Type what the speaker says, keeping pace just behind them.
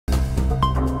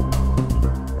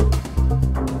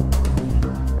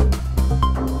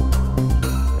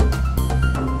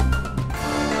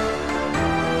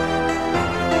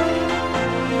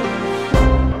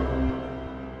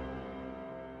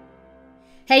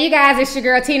Hey you guys, it's your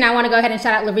girl T, and I want to go ahead and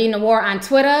shout out Lavina War on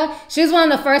Twitter. She was one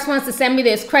of the first ones to send me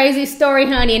this crazy story,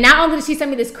 honey. And not only did she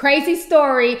send me this crazy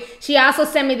story, she also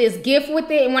sent me this gift with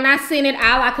it. And when I seen it,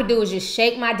 all I could do was just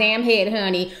shake my damn head,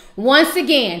 honey. Once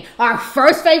again, our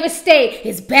first favorite state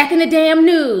is back in the damn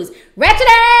news. Ratchet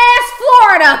ass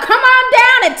Florida, come on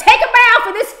down and take a bow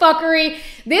for this fuckery.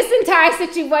 This entire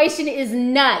situation is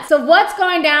nuts. So what's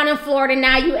going down in Florida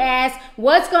now, you ask?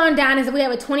 What's going down is that we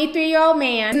have a 23-year-old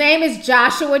man. His name is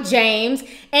Joshua James,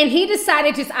 and he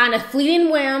decided just on a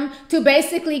fleeting whim to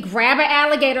basically grab an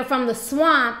alligator from the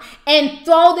swamp and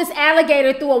throw this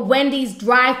alligator through a Wendy's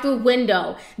drive-through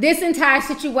window. This entire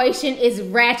situation is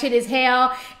ratchet as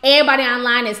hell. Everybody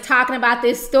online is talking about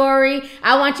this story.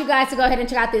 I want you guys to go ahead and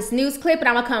check out this news clip, and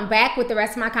I'm gonna come back with the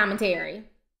rest of my commentary.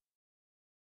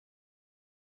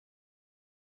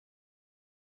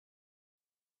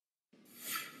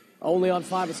 Only on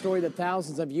 5, a story that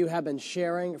thousands of you have been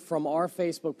sharing from our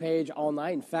Facebook page all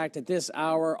night. In fact, at this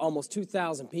hour, almost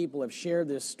 2,000 people have shared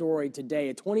this story today.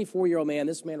 A 24-year-old man,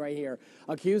 this man right here,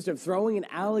 accused of throwing an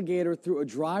alligator through a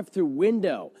drive-through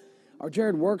window. Our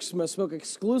Jared Worksma spoke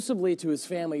exclusively to his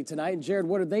family tonight. And Jared,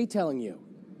 what are they telling you?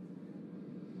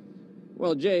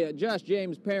 Well, Jay, Josh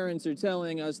James' parents are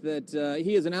telling us that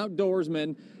he is an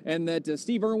outdoorsman and that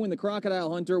Steve Irwin, the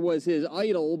crocodile hunter, was his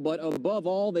idol. But above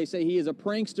all, they say he is a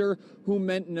prankster who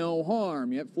meant no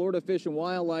harm. Yet Florida Fish and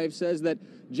Wildlife says that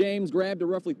James grabbed a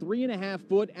roughly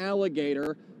 3.5-foot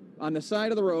alligator on the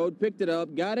side of the road, picked it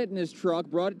up, got it in his truck,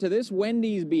 brought it to this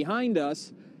Wendy's behind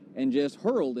us, and just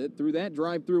hurled it through that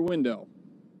drive-through window.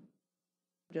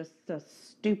 Just a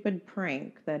stupid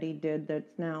prank that he did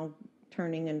that's now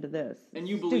turning into this. And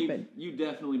you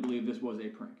definitely believe this was a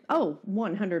prank? Oh,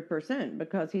 100%,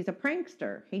 because he's a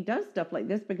prankster. He does stuff like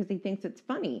this because he thinks it's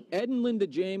funny. Ed and Linda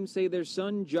James say their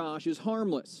son Josh is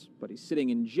harmless, but he's sitting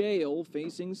in jail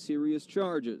facing serious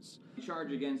charges. The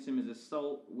charge against him is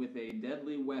assault with a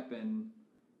deadly weapon,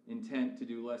 intent to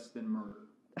do less than murder.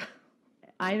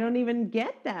 I don't even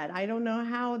get that. I don't know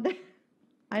how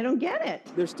I don't get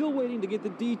it. They're still waiting to get the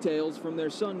details from their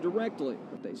son directly,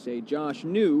 but they say Josh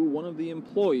knew one of the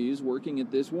employees working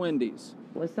at this Wendy's.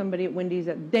 Was somebody at Wendy's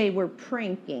that they were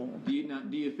pranking? Do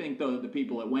you think, though, that the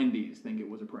people at Wendy's think it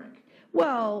was a prank?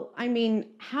 Well, I mean,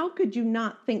 how could you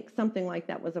not think something like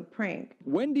that was a prank?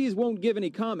 Wendy's won't give any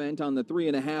comment on the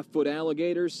 3.5-foot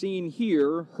alligator seen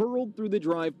here hurled through the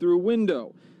drive-through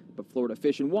window. But Florida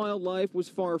Fish and Wildlife was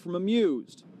far from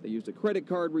amused. They used a credit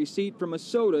card receipt from a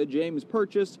soda James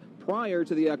purchased prior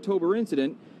to the October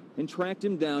incident and tracked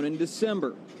him down in December.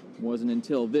 It wasn't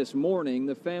until this morning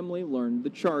the family learned the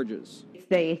charges.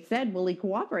 They said, will he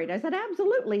cooperate? I said,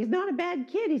 absolutely. He's not a bad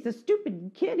kid. He's a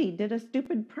stupid kid. He did a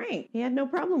stupid prank. He had no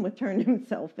problem with turning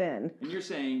himself in. And you're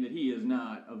saying that he is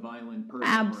not a violent person?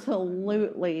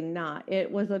 Absolutely not.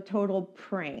 It was a total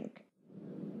prank.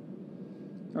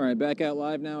 All right, back out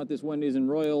live now at this Wendy's in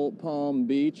Royal Palm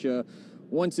Beach.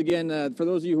 Once again, for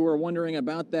those of you who are wondering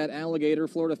about that alligator,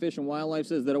 Florida Fish and Wildlife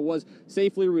says that it was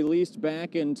safely released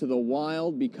back into the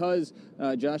wild because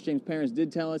Josh James' parents did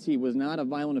tell us he was not a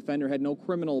violent offender, had no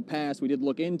criminal past. We did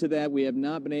look into that. We have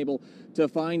not been able to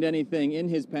find anything in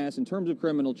his past in terms of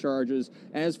criminal charges.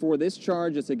 As for this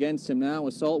charge that's against him now,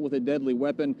 assault with a deadly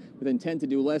weapon with intent to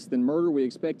do less than murder, we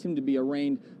expect him to be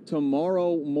arraigned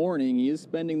tomorrow morning. He is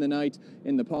spending the night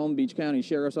in the Palm Beach County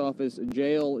Sheriff's Office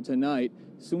jail tonight.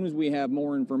 As soon as we have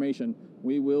more information,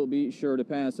 we will be sure to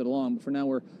pass it along. But for now,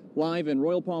 we're live in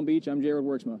Royal Palm Beach. I'm Jared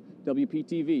Worksma,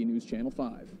 WPTV News Channel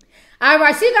 5. All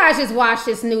right, so you guys just watched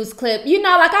this news clip. You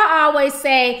know, like I always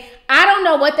say, I don't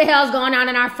know what the hell's going on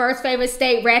in our first favorite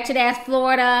state, ratchet-ass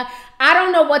Florida. I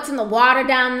don't know what's in the water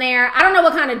down there. I don't know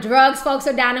what kind of drugs folks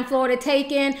are down in Florida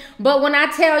taking. But when I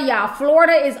tell y'all,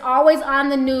 Florida is always on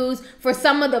the news for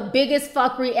some of the biggest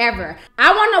fuckery ever.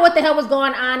 I want to know what the hell was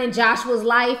going on in Joshua's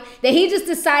life that he just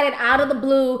decided out of the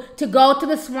blue to go to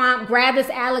the swamp, grab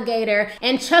this alligator,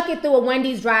 and chuck it through a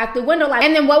Wendy's drive-through window.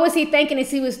 And then what was he thinking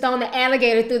as he was throwing the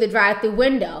alligator through the drive-through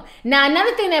window? Now,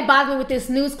 another thing that bothers me with this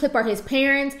news clip are his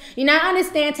parents. You know, I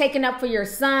understand taking up for your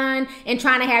son and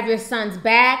trying to have your son's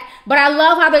back, but I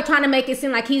love how they're trying to make it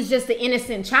seem like he's just an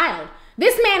innocent child.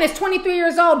 This man is 23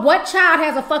 years old. What child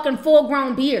has a fucking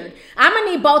full-grown beard? I'm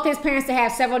gonna need both his parents to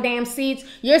have several damn seats.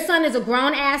 Your son is a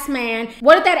grown-ass man.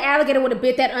 What if that alligator would have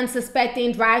bit that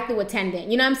unsuspecting drive-through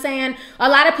attendant? You know what I'm saying? A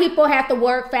lot of people have to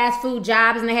work fast food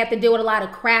jobs and they have to deal with a lot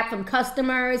of crap from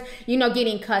customers, you know,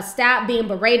 getting cussed out, being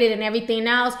berated and everything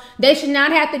else. They should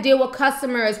not have to deal with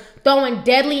customers throwing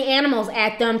deadly animals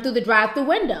at them through the drive-through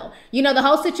window. You know, the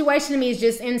whole situation to me is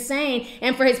just insane.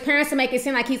 And for his parents to make it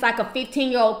seem like he's like a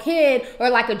 15-year-old kid kid or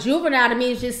like a juvenile to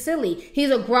me is just silly.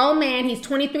 He's a grown man. He's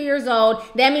 23 years old.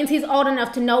 That means he's old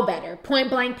enough to know better. Point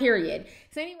blank, period.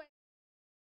 So anyway.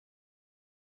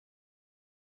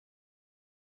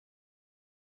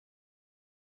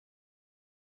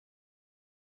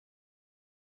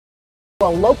 A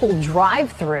local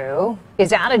drive-thru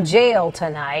is out of jail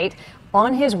tonight.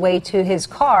 On his way to his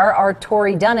car, our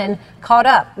Tori Dunnan caught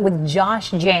up with Josh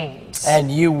James.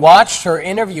 And you watched her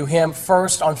interview him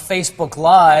first on Facebook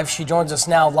Live. She joins us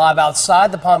now live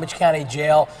outside the Palm Beach County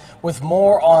Jail with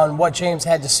more on what James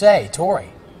had to say. Tori.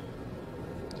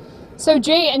 So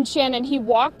Jay and Shannon, he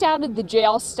walked out of the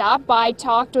jail, stopped by,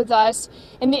 talked with us.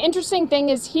 And the interesting thing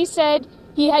is he said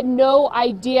he had no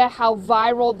idea how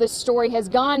viral this story has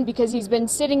gone because he's been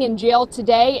sitting in jail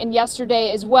today and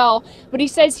yesterday as well. But he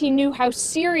says he knew how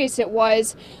serious it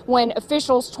was when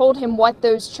officials told him what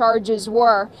those charges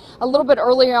were. A little bit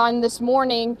earlier on this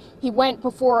morning, he went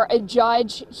before a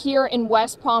judge here in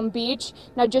West Palm Beach.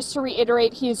 Now, just to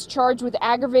reiterate, he is charged with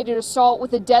aggravated assault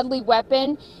with a deadly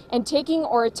weapon and taking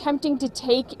or attempting to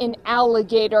take an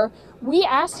alligator. We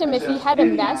asked him if he had a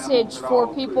message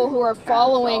for people who are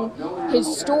following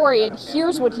his story, and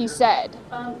here's what he said.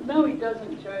 No, he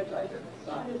doesn't, Judge.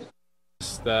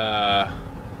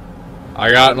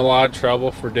 I got in a lot of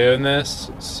trouble for doing this,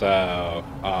 so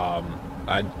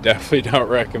I definitely don't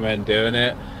recommend doing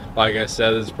it. Like I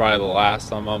said, this is probably the last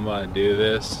time I'm going to do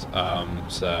this,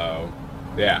 so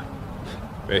yeah,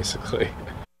 basically.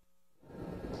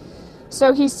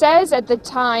 So he says at the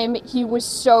time he was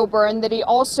sober and that he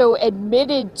also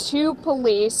admitted to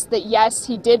police that, yes,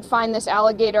 he did find this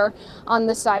alligator on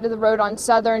the side of the road on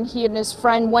Southern. He and his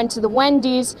friend went to the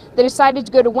Wendy's. They decided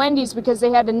to go to Wendy's because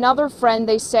they had another friend,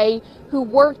 they say, who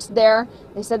worked there.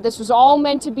 They said this was all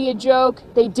meant to be a joke.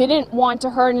 They didn't want to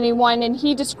hurt anyone, and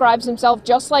he describes himself,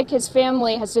 just like his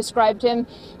family has described him,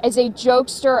 as a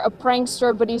jokester, a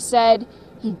prankster, but he said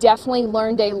he definitely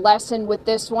learned a lesson with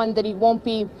this one, that he won't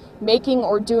be making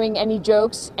or doing any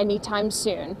jokes anytime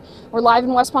soon. We're live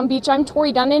in West Palm Beach. I'm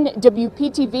Tori Dunnan,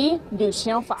 WPTV News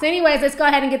Channel 5. So anyways, let's go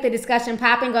ahead and get the discussion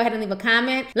popping. Go ahead and leave a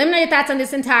comment. Let me know your thoughts on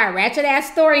this entire ratchet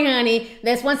ass story, honey.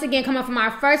 That's once again coming from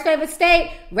our first favorite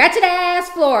state, ratchet ass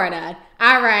Florida.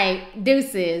 All right,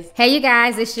 deuces. Hey you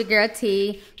guys, it's your girl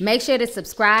T. Make sure to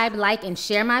subscribe, like, and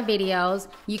share my videos.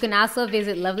 You can also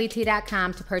visit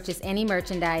lovelyt.com to purchase any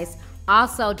merchandise.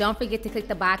 Also, don't forget to click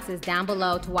the boxes down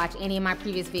below to watch any of my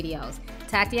previous videos.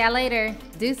 Talk to y'all later.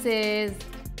 Deuces.